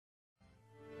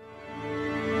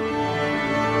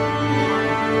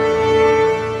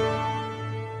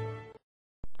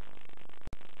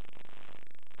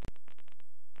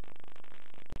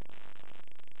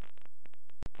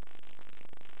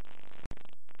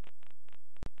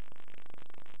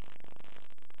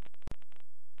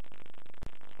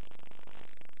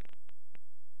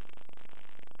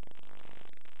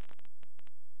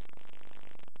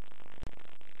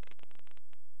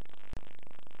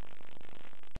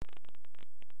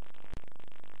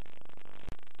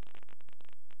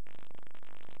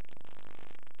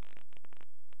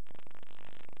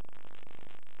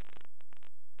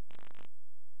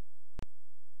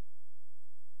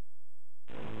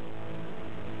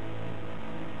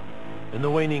In the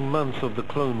waning months of the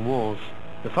Clone Wars,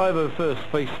 the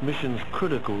 501st faced missions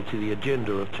critical to the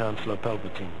agenda of Chancellor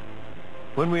Palpatine.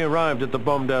 When we arrived at the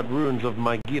bombed-out ruins of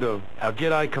Mygeeto, our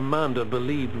Jedi commander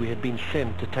believed we had been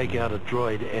sent to take out a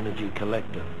droid energy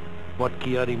collector. What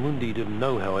Ki-Adi-Mundi didn't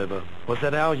know, however, was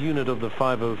that our unit of the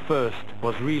 501st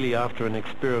was really after an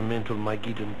experimental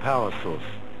Mygeetan power source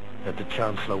that the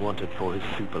Chancellor wanted for his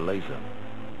super laser.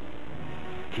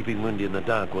 Keeping Mundi in the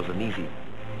dark wasn't easy.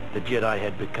 The Jedi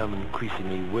had become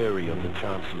increasingly wary of the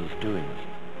Chancellor's doings,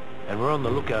 and were on the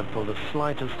lookout for the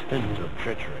slightest hint of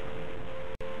treachery.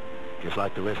 Just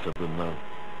like the rest of them, though,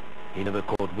 he never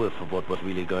caught whiff of what was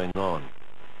really going on,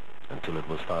 until it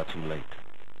was far too late.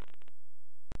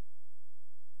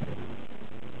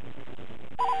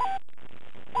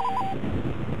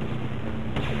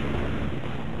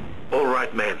 All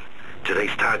right, men.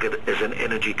 Today's target is an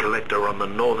energy collector on the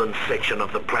northern section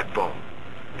of the platform.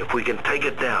 If we can take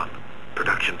it down,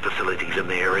 production facilities in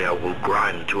the area will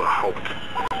grind to a halt.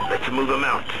 Let's move them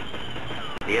out.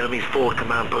 The enemy's forward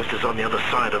command post is on the other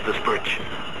side of this bridge.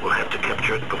 We'll have to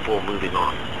capture it before moving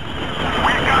on.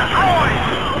 We've got droids!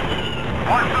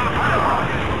 Watch those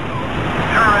rockets!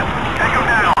 Turrets, take them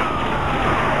down!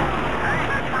 Hey,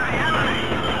 that's for the enemy!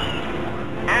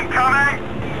 Incoming!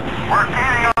 We're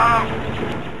gaining on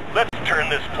them! Let's turn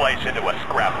this place into a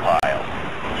scrap pile.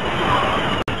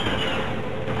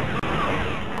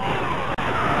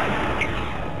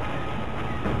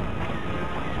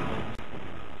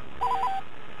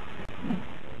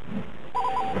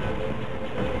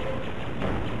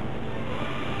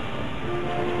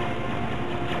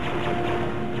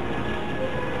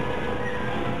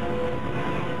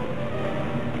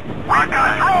 We've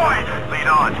got droids! Lead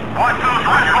on! Watch those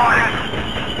red rockets!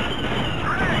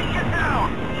 Grenade, get down!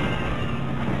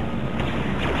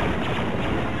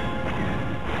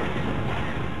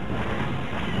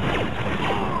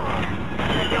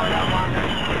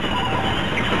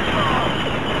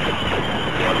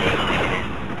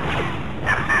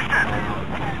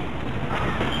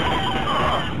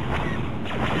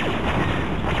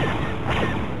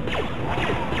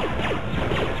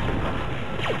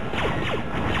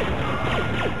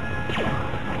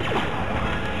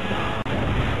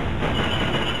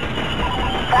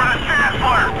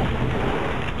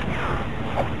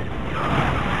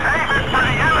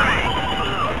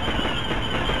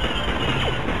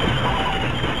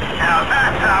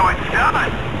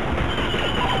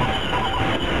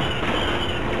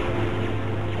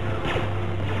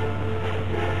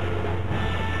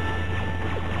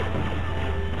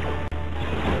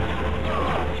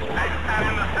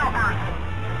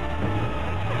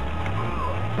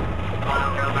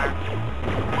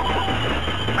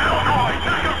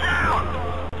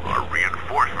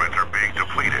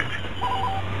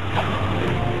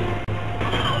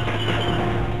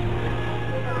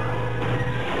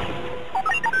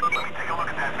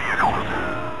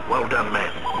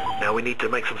 We need to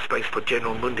make some space for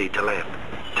General Mundi to land.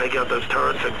 Take out those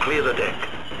turrets and clear the deck.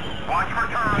 Watch for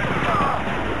turrets!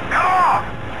 Come off!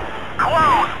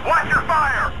 Close! Watch your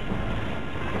fire!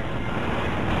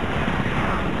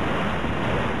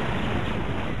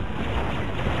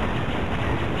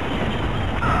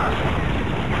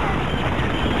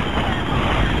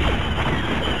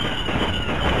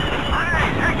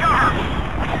 Grenade, take cover!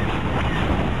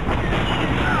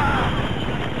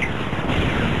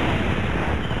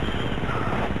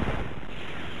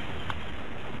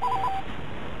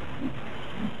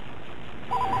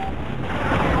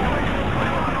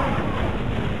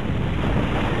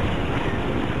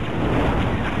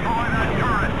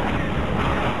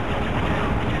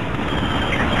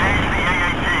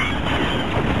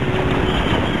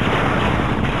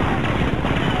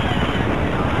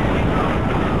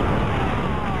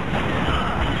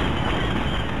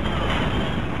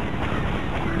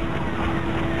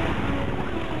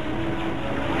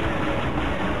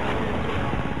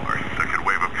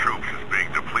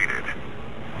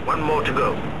 One more to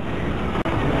go.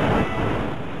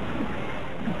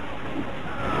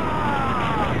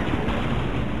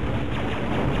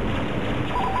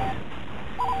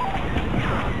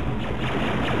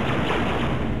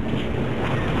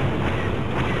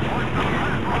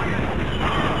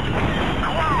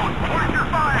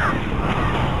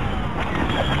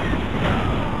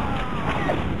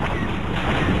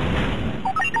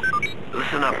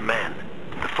 Listen up, man.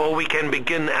 Before we can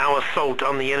begin our assault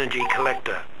on the energy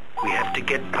collector, we have to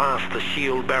get past the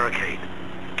shield barricade,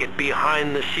 get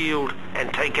behind the shield,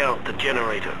 and take out the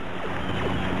generator.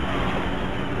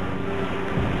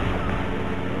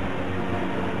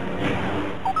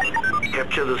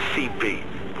 Capture the CP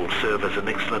will serve as an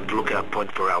excellent lookout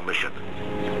point for our mission.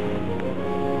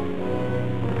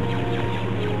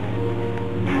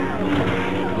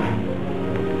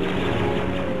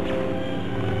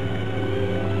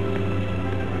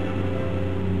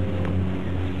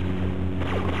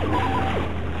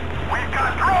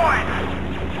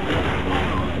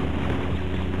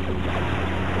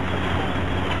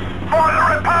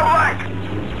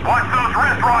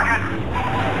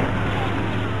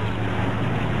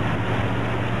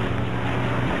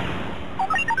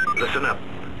 Listen up.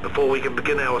 Before we can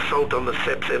begin our assault on the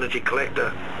SEP's energy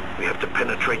collector, we have to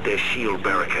penetrate their shield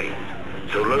barricade.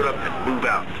 So load up and move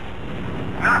out.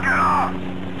 Knock it off!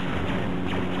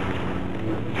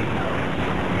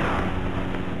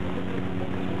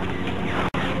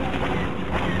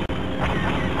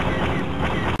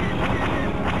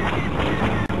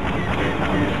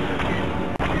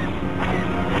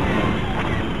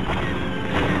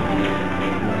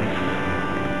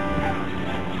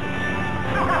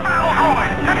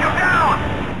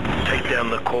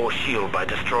 The core shield by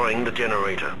destroying the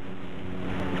generator.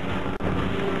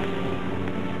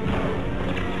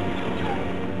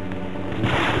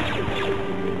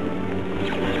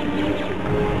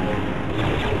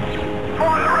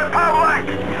 For the Republic!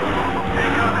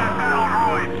 Take out that battle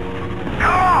droid!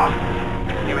 Come on!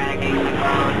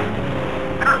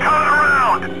 They're coming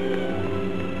around!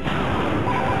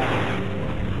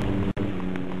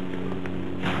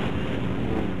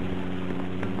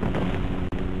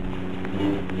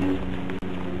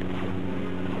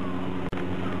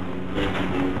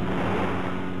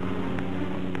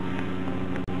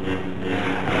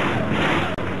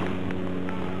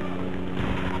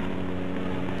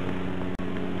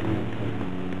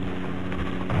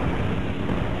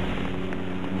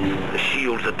 The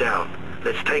shields are down.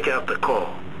 Let's take out the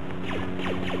core.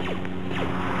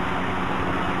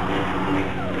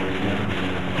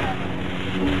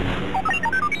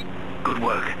 Good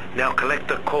work. Now collect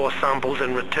the core samples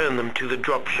and return them to the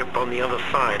dropship on the other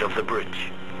side of the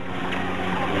bridge.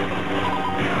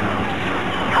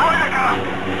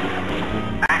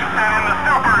 Extending the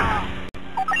supers!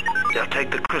 Now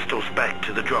take the crystals back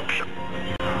to the dropship.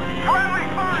 Friendly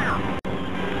fire!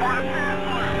 For the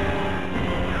Chancellor!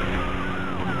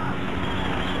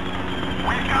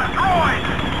 We've got droids!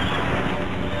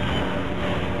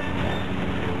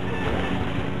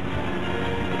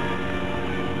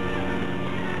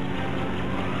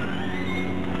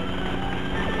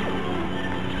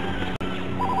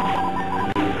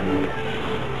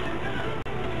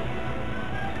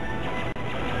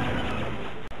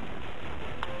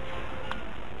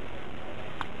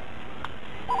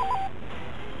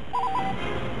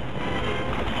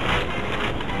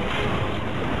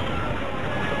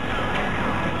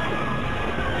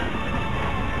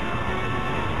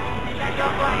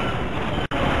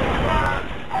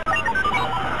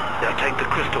 Now take the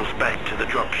crystals back to the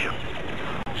dropship.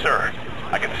 Sir,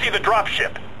 I can see the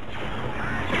dropship.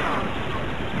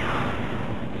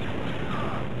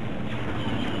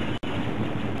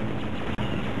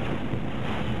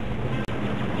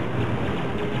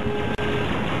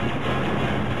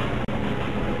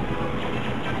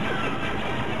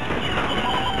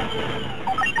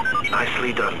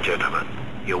 Nicely done, gentlemen.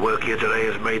 Your work here today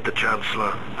has made the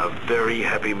Chancellor a very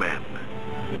happy man.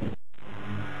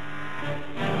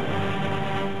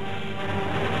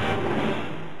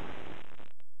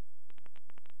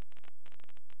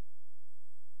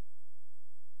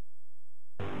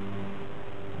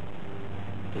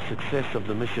 The success of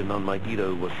the mission on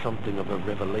Mygeeto was something of a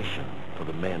revelation for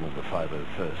the men of the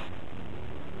 501st.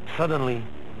 Suddenly,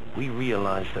 we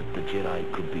realized that the Jedi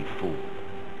could be fooled.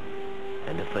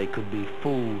 And if they could be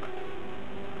fooled,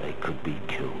 they could be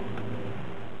killed.